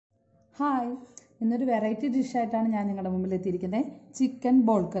Hi, ഇന്നൊരു variety ഡിഷായിട്ടാണ് ഞാൻ നിങ്ങളുടെ മുമ്പിൽ എത്തിയിരിക്കുന്നത്. ചിക്കൻ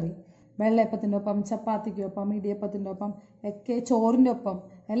ബോൾ കറി. വെള്ളയപ്പത്തിൻ്റെ ഒപ്പം, ചപ്പാത്തിക്കൊപ്പം, ഇടിയപ്പത്തിൻ്റെ ഒപ്പം ഒക്കെ, ചോറിൻ്റെ ഒപ്പം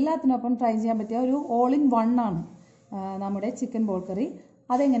എല്ലാത്തിനൊപ്പം ട്രൈ ചെയ്യാൻ പറ്റിയ ഒരു ഓൾ ഇൻ വൺ ആണ് നമ്മുടെ ചിക്കൻ ബോൾ കറി.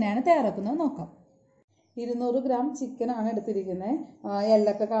 അതെങ്ങനെയാണ് തയ്യാറാക്കുന്നത് നോക്കാം. 200 ഗ്രാം ചിക്കനാണ് എടുത്തിരിക്കുന്നത്.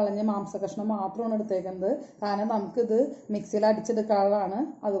 എല്ലൊക്കെ കളഞ്ഞ് മാംസകഷ്ണം മാത്രമാണ് എടുത്തേക്കുന്നത്. കാരണം നമുക്കിത് മിക്സിയിൽ അടിച്ചെടുക്കാനുള്ളതാണ്.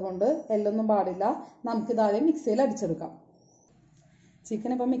 അതുകൊണ്ട് എല്ലൊന്നും പാടില്ല. നമുക്കിതാദ്യം മിക്സിയിൽ അടിച്ചെടുക്കാം.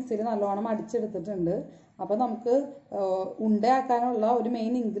 ചിക്കൻ ഇപ്പം മിക്സിയിൽ നല്ലോണം അടിച്ചെടുത്തിട്ടുണ്ട്. അപ്പോൾ നമുക്ക് ഉണ്ടയാക്കാനുള്ള ഒരു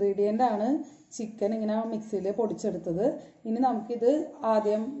മെയിൻ ഇൻഗ്രീഡിയൻ്റ് ആണ് ചിക്കൻ ഇങ്ങനെ മിക്സിയിൽ പൊടിച്ചെടുത്തത്. ഇനി നമുക്കിത്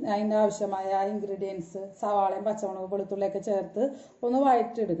ആദ്യം അതിൻ്റെ ആവശ്യമായ ഇൻഗ്രീഡിയൻസ് സവാളയും പച്ചമുളക് വെളുത്തുള്ളിയൊക്കെ ചേർത്ത് ഒന്ന്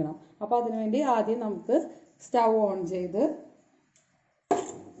വഴറ്റിയെടുക്കണം. അപ്പോൾ അതിനുവേണ്ടി ആദ്യം നമുക്ക് സ്റ്റൗ ഓൺ ചെയ്ത്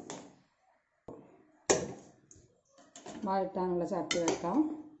വഴറ്റാനുള്ള ചട്ടി വെക്കാം.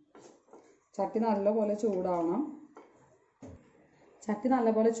 ചട്ടി നല്ലപോലെ ചൂടാവണം. ചട്ടി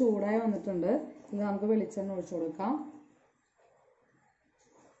നല്ലപോലെ ചൂടായി വന്നിട്ടുണ്ട്. ഇത് നമുക്ക് വെളിച്ചെണ്ണ ഒഴിച്ചു കൊടുക്കാം.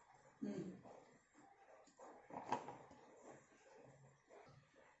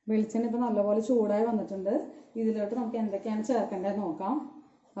 വെളിച്ചെണ്ണ ഇപ്പോൾ നല്ലപോലെ ചൂടായി വന്നിട്ടുണ്ട്. ഇതിലോട്ട് നമുക്ക് എന്തൊക്കെയാണ് ചേർക്കേണ്ടത് നോക്കാം.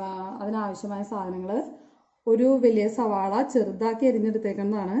 അതിനാവശ്യമായ സാധനങ്ങൾ: ഒരു വലിയ സവാള ചെറുതാക്കി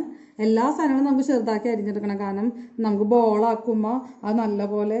അരിഞ്ഞെടുത്തേക്കുന്നതാണ്. എല്ലാ സാധനങ്ങളും നമുക്ക് ചെറുതാക്കി അരിഞ്ഞെടുക്കണം. കാരണം നമുക്ക് ബോളാക്കുമ്പോൾ അത്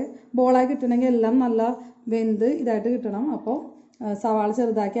നല്ലപോലെ ബോളായി കിട്ടണമെങ്കിൽ എല്ലാം നല്ല വെന്ത് ഇതായിട്ട് കിട്ടണം. അപ്പോൾ സവാള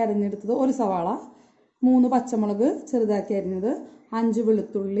ചെറുതാക്കി അരിഞ്ഞെടുത്തത് ഒരു സവാള, 3 പച്ചമുളക് ചെറുതാക്കി അരിഞ്ഞത്, 5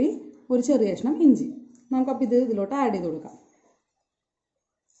 വെളുത്തുള്ളി, ഒരു ചെറിയ കഷ്ണം ഇഞ്ചി. നമുക്കപ്പോൾ ഇതിലോട്ട് ആഡ് ചെയ്ത് കൊടുക്കാം.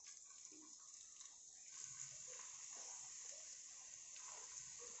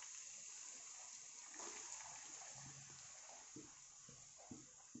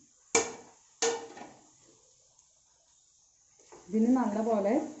 ഇതിന്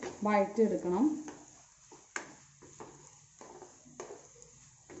നല്ലപോലെ വഴറ്റിയെടുക്കണം.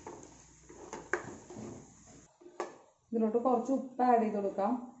 ഇതിലോട്ട് കുറച്ച് ഉപ്പ് ആഡ് ചെയ്ത്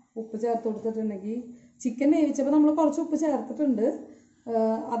കൊടുക്കാം. ഉപ്പ് ചേർത്ത് കൊടുത്തിട്ടുണ്ടെങ്കിൽ ചിക്കൻ വേവിച്ചപ്പോൾ നമ്മൾ കുറച്ച് ഉപ്പ് ചേർത്തിട്ടുണ്ട്.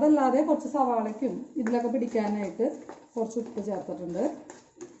 അതല്ലാതെ കുറച്ച് സവാളയ്ക്കും ഇതിലൊക്കെ പിടിക്കാനായിട്ട് കുറച്ച് ഉപ്പ് ചേർത്തിട്ടുണ്ട്.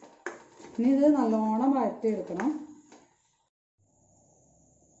 ഇനി ഇത് നല്ലോണം വഴറ്റിയെടുക്കണം.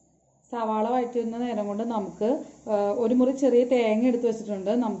 സവാള വഴറ്റുന്ന നേരം കൊണ്ട് നമുക്ക് ഒരു മുറി ചെറിയ തേങ്ങ എടുത്ത്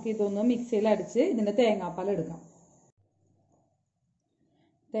വെച്ചിട്ടുണ്ട്. നമുക്ക് ഇതൊന്ന് മിക്സിയിൽ അടിച്ച് ഇതിൻ്റെ തേങ്ങാപ്പാൽ എടുക്കാം.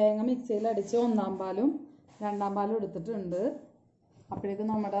 തേങ്ങ മിക്സിയിൽ അടിച്ച് 1-ാം പാലും 2-ാം പാലും എടുത്തിട്ടുണ്ട്. അപ്പോഴേക്കും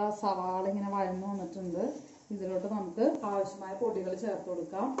നമ്മുടെ സവാള ഇങ്ങനെ വഴന്നു വന്നിട്ടുണ്ട്. ഇതിലോട്ട് നമുക്ക് ആവശ്യമായ പൊടികൾ ചേർത്ത്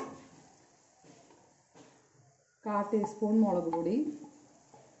കൊടുക്കാം. 1/4 ടീസ്പൂൺ മുളക് പൊടി,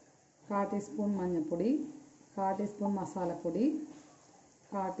 1/4 ടീസ്പൂൺ മഞ്ഞൾപ്പൊടി, 1/4 ടീസ്പൂൺ മസാലപ്പൊടി,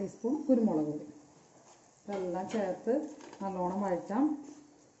 1/4 ടീസ്പൂൺ കുരുമുളക് പൊടി. ഇതെല്ലാം ചേർത്ത് നല്ലോണം വഴറ്റാം.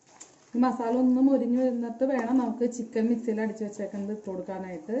 ഈ മസാല ഒന്ന് മുരിഞ്ഞ് വരുന്നിട്ട് വേണം നമുക്ക് ചിക്കൻ മിക്സിയിൽ അടിച്ച് വെച്ചേക്കുന്നത് ഇട്ട്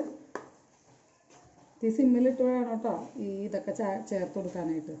കൊടുക്കാനായിട്ട്. ഈ സിമ്മിലിട്ട് വേണം കേട്ടോ ഈ ഇതൊക്കെ ചേർത്ത്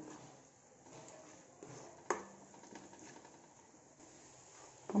കൊടുക്കാനായിട്ട്.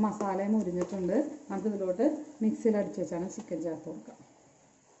 മസാലയും മുരിഞ്ഞിട്ടുണ്ട്. നമുക്ക് ഇതിലോട്ട് മിക്സിയിൽ അടിച്ച് വെച്ചാണ് ചിക്കൻ ചേർത്ത് കൊടുക്കാം.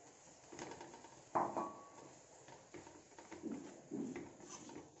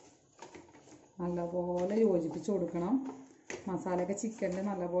 നല്ലപോലെ യോജിപ്പിച്ച് കൊടുക്കണം. മസാലയൊക്കെ ചിക്കനിൽ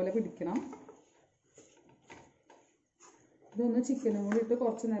നല്ലപോലെ പിടിക്കണം. ഇതൊന്ന് ചിക്കനും കൂടി ഇട്ട്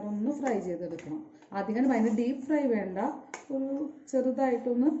കുറച്ച് നേരം ഒന്ന് ഫ്രൈ ചെയ്തെടുക്കണം. അധികം ഭയങ്കര ഡീപ്പ് ഫ്രൈ വേണ്ട, ഒരു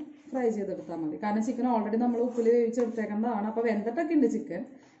ചെറുതായിട്ടൊന്ന് ഫ്രൈ ചെയ്തെടുത്താൽ മതി. കാരണം ചിക്കൻ ഓൾറെഡി നമ്മൾ ഉപ്പിൽ വേവിച്ചെടുത്തേക്കുന്നതാണ്. അപ്പോൾ വെന്തിട്ടൊക്കെ ഉണ്ട് ചിക്കൻ.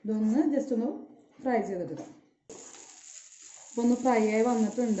 ഇതൊന്ന് ജസ്റ്റ് ഒന്ന് ഫ്രൈ ചെയ്തെടുക്കാം. ഇപ്പോൾ ഒന്ന് ഫ്രൈ ആയി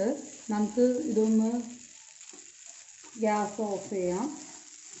വന്നിട്ടുണ്ട്. നമുക്ക് ഇതൊന്ന് ഗ്യാസ് ഓഫ് ചെയ്യാം.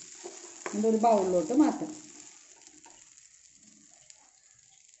 ഇതിൻ്റെ ഒരു ബൗളിലോട്ട് മാറ്റാം.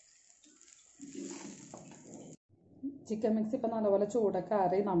 ചിക്കൻ മിക്സ് ഇപ്പം നല്ലപോലെ ചൂടൊക്കെ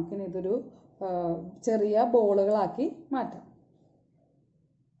ആറി നമുക്കിനി ഇതൊരു ചെറിയ ബോളുകളാക്കി മാറ്റാം.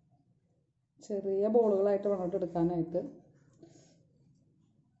 ചെറിയ ബോളുകളായിട്ട് വേണം എടുക്കാനായിട്ട്.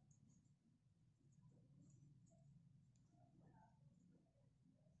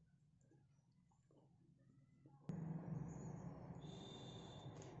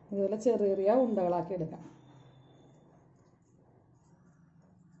 ഇതുപോലെ ചെറിയ ചെറിയ ഉണ്ടകളാക്കി എടുക്കാം.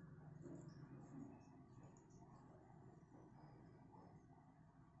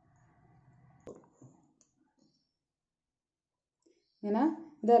 ഇങ്ങനെ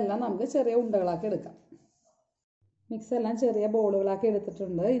ഇതെല്ലാം നമുക്ക് ചെറിയ ഉണ്ടകളാക്കി എടുക്കാം. മിക്സ് എല്ലാം ചെറിയ ബോളുകളാക്കി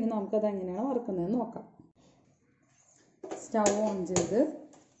എടുത്തിട്ടുണ്ട്. ഇനി നമുക്കത് എങ്ങനെയാണ് വറുക്കുന്നതെന്ന് നോക്കാം. സ്റ്റൗ ഓൺ ചെയ്ത്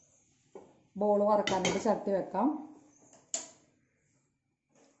ബോൾ വറക്കാനായിട്ട് ചട്ടി വെക്കാം.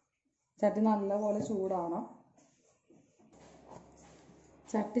 ചട്ടി നല്ലപോലെ ചൂടാവണം.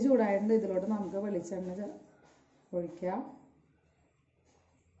 ചട്ടി ചൂടായതുകൊണ്ട് ഇതിലോട്ട് നമുക്ക് വെളിച്ചെണ്ണ ഒഴിക്കാം.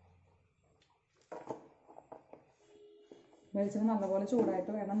 വെളിച്ചെണ്ണ നല്ലപോലെ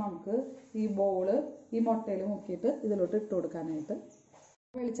ചൂടായിട്ട് വേണം നമുക്ക് ഈ ബോള് ഈ മുട്ടയിൽ മുക്കിയിട്ട് ഇതിലോട്ട് ഇട്ട് കൊടുക്കാനായിട്ട്.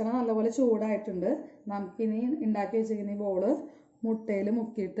 വെളിച്ചെണ്ണ നല്ലപോലെ ചൂടായിട്ടുണ്ട്. നമുക്കിനി ഉണ്ടാക്കി വെച്ചിരിക്കുന്ന ഈ ബോള് മുട്ടയിൽ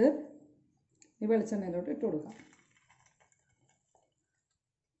മുക്കിയിട്ട് ഈ വെളിച്ചെണ്ണയിലോട്ട് ഇട്ട് കൊടുക്കാം.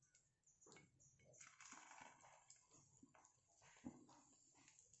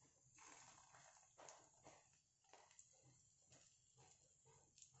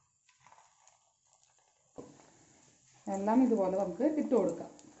 എല്ലാം ഇതുപോലെ നമുക്ക് ഇട്ട് കൊടുക്കാം.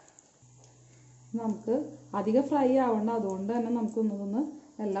 നമുക്ക് അധികം ഫ്രൈ ആവണ്ട, അതുകൊണ്ട് തന്നെ നമുക്കൊന്നൊന്ന്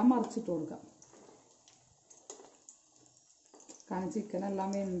എല്ലാം മറിച്ചിട്ട് കൊടുക്കാം. കാരണം ചിക്കൻ എല്ലാം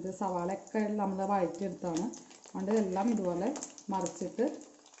വെന്ത് സവാളയൊക്കെ നമ്മൾ വഴറ്റിയെടുത്താണ്. അതുകൊണ്ട് എല്ലാം ഇതുപോലെ മറിച്ചിട്ട്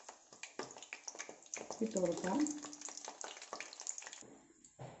ഇട്ട് കൊടുക്കാം.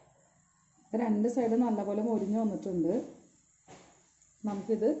 രണ്ട് സൈഡ് നല്ലപോലെ മൊരിഞ്ഞ് വന്നിട്ടുണ്ട്.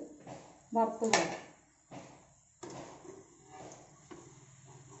 നമുക്കിത് വറുത്ത് കൊടുക്കാം.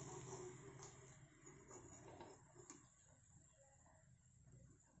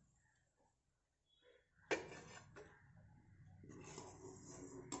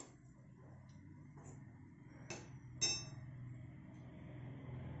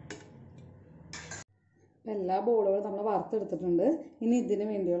 എല്ലാ ബോളുകളും നമ്മൾ വറുത്തെടുത്തിട്ടുണ്ട്. ഇനി ഇതിന്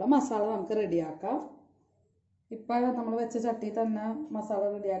വേണ്ടിയുള്ള മസാല നമുക്ക് റെഡിയാക്കാം. ഇപ്പം നമ്മൾ വെച്ച ചട്ടിയിൽ തന്നെ മസാല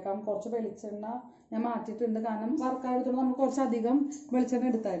റെഡിയാക്കാം. കുറച്ച് വെളിച്ചെണ്ണ ഞാൻ മാറ്റിയിട്ടുണ്ട്. കാരണം വറുക്കാൻ എടുത്തോണ്ട് നമ്മൾ കുറച്ചധികം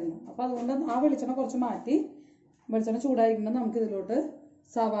വെളിച്ചെണ്ണ എടുത്തായിരുന്നു. അപ്പോൾ അതുകൊണ്ട് ആ വെളിച്ചെണ്ണ കുറച്ച് മാറ്റി വെളിച്ചെണ്ണ ചൂടായിരിക്കുമ്പോൾ നമുക്ക് ഇതിലോട്ട്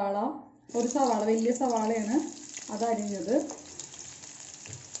സവാള, ഒരു സവാള, വലിയ സവാളയാണ് അത് അരിഞ്ഞത്,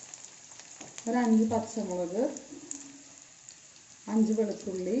 ഒരു 5 പച്ചമുളക്, 5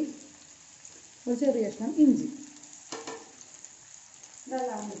 വെളുത്തുള്ളി, ഒരു ചെറിയ കഷ്ണം ഇഞ്ചി,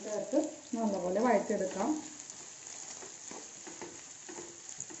 ഇതെല്ലാം ചേർത്ത് നല്ലപോലെ വഴറ്റിയെടുക്കാം.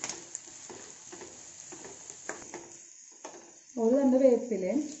 ഒരു 2 വേപ്പില,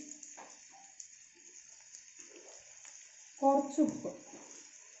 കുറച്ച് ഉപ്പ്,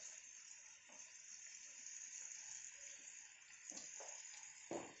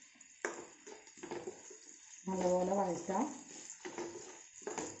 നല്ലപോലെ വഴറ്റാം.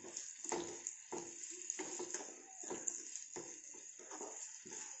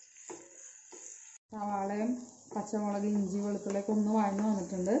 സവാളയും പച്ചമുളക്, ഇഞ്ചി, വെളുത്തുള്ളിയൊക്കെ ഒന്ന് വഴഞ്ഞു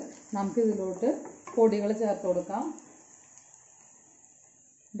വന്നിട്ടുണ്ട്. നമുക്ക് ഇതിലോട്ട് പൊടികൾ ചേർത്ത് കൊടുക്കാം.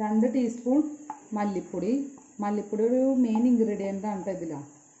 2 ടീസ്പൂൺ മല്ലിപ്പൊടി. മല്ലിപ്പൊടി ഒരു മെയിൻ ഇൻഗ്രീഡിയൻ്റ് ആണ് കേട്ടോ ഇതിലാണ്.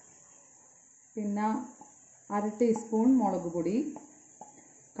 പിന്നെ 1/2 ടീസ്പൂൺ മുളക് പൊടി,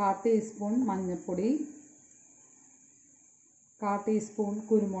 1/4 ടീസ്പൂൺ മഞ്ഞൾപ്പൊടി, 1/4 ടീസ്പൂൺ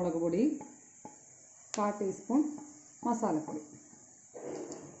കുരുമുളക് പൊടി, 1/4 ടീസ്പൂൺ മസാലപ്പൊടി.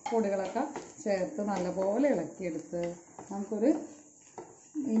 പൊടികളൊക്കെ ചേർത്ത് നല്ലപോലെ ഇളക്കിയെടുത്ത് നമുക്കൊരു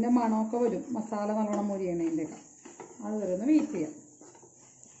ഇതിൻ്റെ മണമൊക്കെ വരും, മസാല നല്ലോണം മൊരിയണതിൻ്റെയൊക്കെ, അതുവരെ ഒന്ന് വെയിറ്റ് ചെയ്യാം.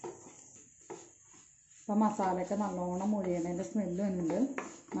 അപ്പം മസാലയൊക്കെ നല്ലോണം മൊരിയണതിൻ്റെ സ്മെല്ല് വരുന്നുണ്ട്.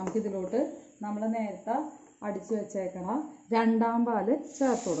 നമുക്കിതിലോട്ട് നമ്മൾ നേരത്തെ അടിച്ച് വെച്ചേക്കണ 2ാം പാല്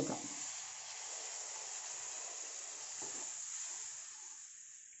ചേർത്ത് കൊടുക്കാം.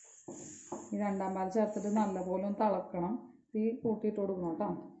 ഈ 2ാം പാൽ ചേർത്തിട്ട് നല്ലപോലെ ഒന്ന് തിളക്കണം. തീ കൂട്ടിയിട്ട് കൊടുക്കണം കേട്ടോ.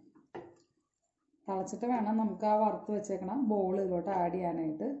 തിളച്ചിട്ട് വേണം നമുക്ക് ആ വറുത്ത് വെച്ചേക്കണം ബോൾ ഇതിലോട്ട് ആഡ്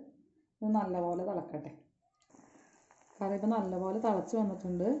ചെയ്യാനായിട്ട്. ഇത് നല്ലപോലെ തിളക്കട്ടെ. കറി ഇപ്പോൾ നല്ലപോലെ തിളച്ച്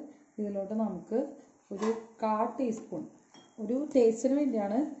വന്നിട്ടുണ്ട്. ഇതിലോട്ട് നമുക്ക് ഒരു 1/4 ടീസ്പൂൺ, ഒരു ടേസ്റ്റിന്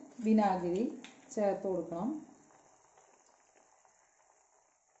വേണ്ടിയാണ്, വിനാഗിരി ചേർത്ത് കൊടുക്കണം.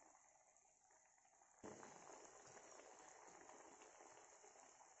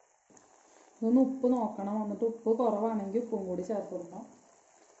 ഇതൊന്ന് ഉപ്പ് നോക്കണം. എന്നിട്ട് ഉപ്പ് കുറവാണെങ്കിൽ ഉപ്പും കൂടി ചേർത്ത് കൊടുക്കണം.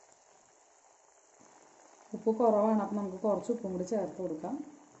 ഉപ്പ് കുറവാണ്, അപ്പം നമുക്ക് കുറച്ച് ഉപ്പും കൂടി ചേർത്ത് കൊടുക്കാം.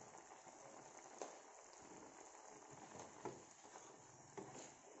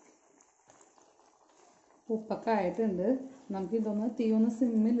 ഉപ്പൊക്കെ ആയിട്ടുണ്ട്. നമുക്കിതൊന്ന് തീ ഒന്ന്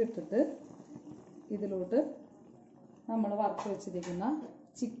സിമ്മിലിട്ടിട്ട് ഇതിലോട്ട് നമ്മൾ വറുത്ത് വെച്ചിരിക്കുന്ന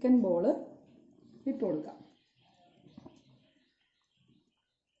ചിക്കൻ ബോള് ഇട്ട് കൊടുക്കാം.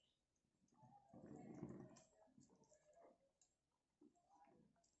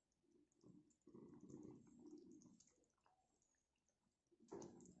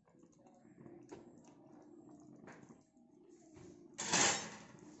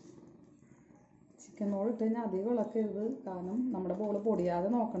 ചിക്കൻ ബോൾ ഇട്ട് കഴിഞ്ഞാൽ അധികം ഇളക്കരുത്, കാരണം നമ്മുടെ ബോൾ പൊടിയാതെ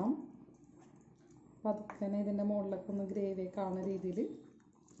നോക്കണം. അപ്പം അതൊക്കെ തന്നെ ഇതിൻ്റെ മുകളിലൊക്കെ ഒന്ന് ഗ്രേവിയൊക്കെ ആവുന്ന രീതിയിൽ.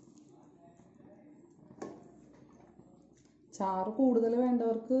 ചാറ് കൂടുതൽ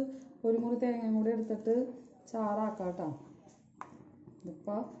വേണ്ടവർക്ക് ഒരു മുറി തേങ്ങയും കൂടി എടുത്തിട്ട് ചാറാക്കാം കേട്ടോ.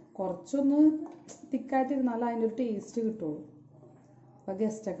 ഇതിപ്പോൾ കുറച്ചൊന്ന് തിക്കായിട്ടിരുന്നാലും അതിൻ്റെ ഒരു ടേസ്റ്റ് കിട്ടുള്ളൂ. അപ്പോൾ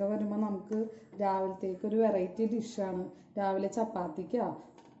ഗസ്റ്റൊക്കെ വരുമ്പോൾ നമുക്ക് രാവിലത്തേക്ക് ഒരു വെറൈറ്റി ഡിഷാണ്. രാവിലെ ചപ്പാത്തിക്കോ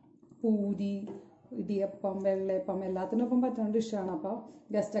പൂരി ഇടിയപ്പം വെള്ളയപ്പം എല്ലാത്തിനൊപ്പം പറ്റുന്ന ഡിഷാണ്. അപ്പോൾ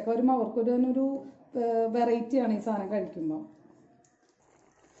ഗസ്റ്റൊക്കെ വരുമ്പോൾ അവർക്കൊരു വെറൈറ്റിയാണ് ഈ സാധനം കഴിക്കുമ്പോൾ.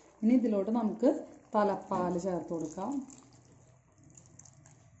 ഇനി ഇതിലോട്ട് നമുക്ക് തലപ്പാൽ ചേർത്ത് കൊടുക്കാം.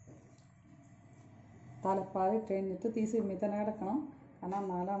 തലപ്പാൽ ഇട്ട് കഴിഞ്ഞിട്ട് തീ സിമ്മിൽ തന്നെ കിടക്കണം, കാരണം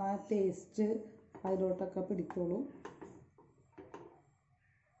എന്നാലാണ് ആ ടേസ്റ്റ് അതിലോട്ടൊക്കെ പിടിക്കുള്ളൂ.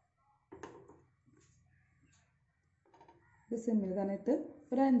 ഇത് സിമ്മിൽ തന്നെ ഇട്ട്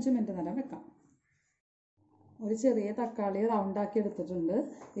ഒരു 5 മിനിറ്റ് നേരം വെക്കാം. ഒരു ചെറിയ തക്കാളി റൗണ്ടാക്കി എടുത്തിട്ടുണ്ട്.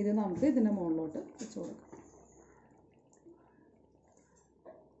 ഇത് നമുക്ക് ഇതിൻ്റെ മുകളിലോട്ട് വെച്ച് കൊടുക്കാം.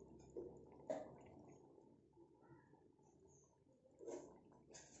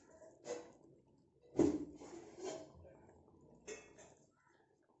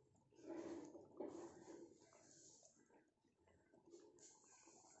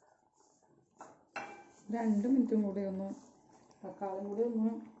 രണ്ട് മിനിറ്റും കൂടി ഒന്ന് തക്കാളിയും കൂടി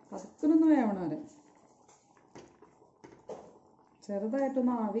ഒന്ന് പതുക്കനൊന്ന് വേവണം വരെ,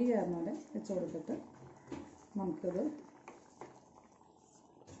 ചെറുതായിട്ടൊന്ന് ആവി കയറുന്ന വരെ വെച്ച് കൊടുത്തിട്ട് നമുക്കിത്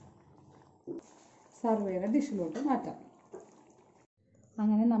സർവ് ചെയ്യുന്ന ഡിഷിലോട്ട് മാറ്റാം.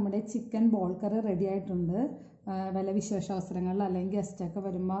 അങ്ങനെ നമ്മുടെ ചിക്കൻ ബോൾ കറി റെഡി ആയിട്ടുണ്ട്. വല്ല വിശേഷാവസരങ്ങളിൽ അല്ലെങ്കിൽ ഗസ്റ്റൊക്കെ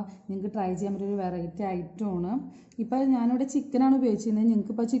വരുമ്പോൾ നിങ്ങൾക്ക് ട്രൈ ചെയ്യാൻ പറ്റിയൊരു വെറൈറ്റി ഐറ്റമാണ്. ഇപ്പോൾ ഞാനിവിടെ ചിക്കനാണ് ഉപയോഗിച്ചിരുന്നത്.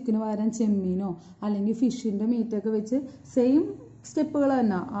 നിങ്ങൾക്ക് ഇപ്പോൾ ചിക്കന് പകരം ചെമ്മീനോ അല്ലെങ്കിൽ ഫിഷിൻ്റെ മീറ്റൊക്കെ വെച്ച് സെയിം സ്റ്റെപ്പുകൾ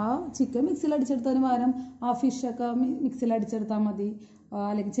തന്നെ, ആ ചിക്കൻ മിക്സിയിൽ അടിച്ചെടുത്തതിന് പകരം ആ ഫിഷൊക്കെ മിക്സിയിൽ അടിച്ചെടുത്താൽ മതി,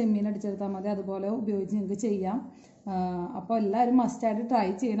 അല്ലെങ്കിൽ ചെമ്മീൻ അടിച്ചെടുത്താൽ മതി. അതുപോലെ ഉപയോഗിച്ച് നിങ്ങൾക്ക് ചെയ്യാം. അപ്പോൾ എല്ലാവരും മസ്റ്റായിട്ട് ട്രൈ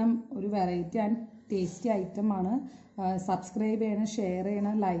ചെയ്യണം. ഒരു വെറൈറ്റി ആൻഡ് ടേസ്റ്റി ഐറ്റമാണ്. സബ്സ്ക്രൈബ് ചെയ്യണം, ഷെയർ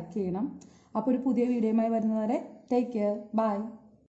ചെയ്യണം, ലൈക്ക് ചെയ്യണം. അപ്പോൾ ഒരു പുതിയ വീഡിയോയുമായി വരുന്നവരെ ടേക്ക് കെയർ, ബൈ.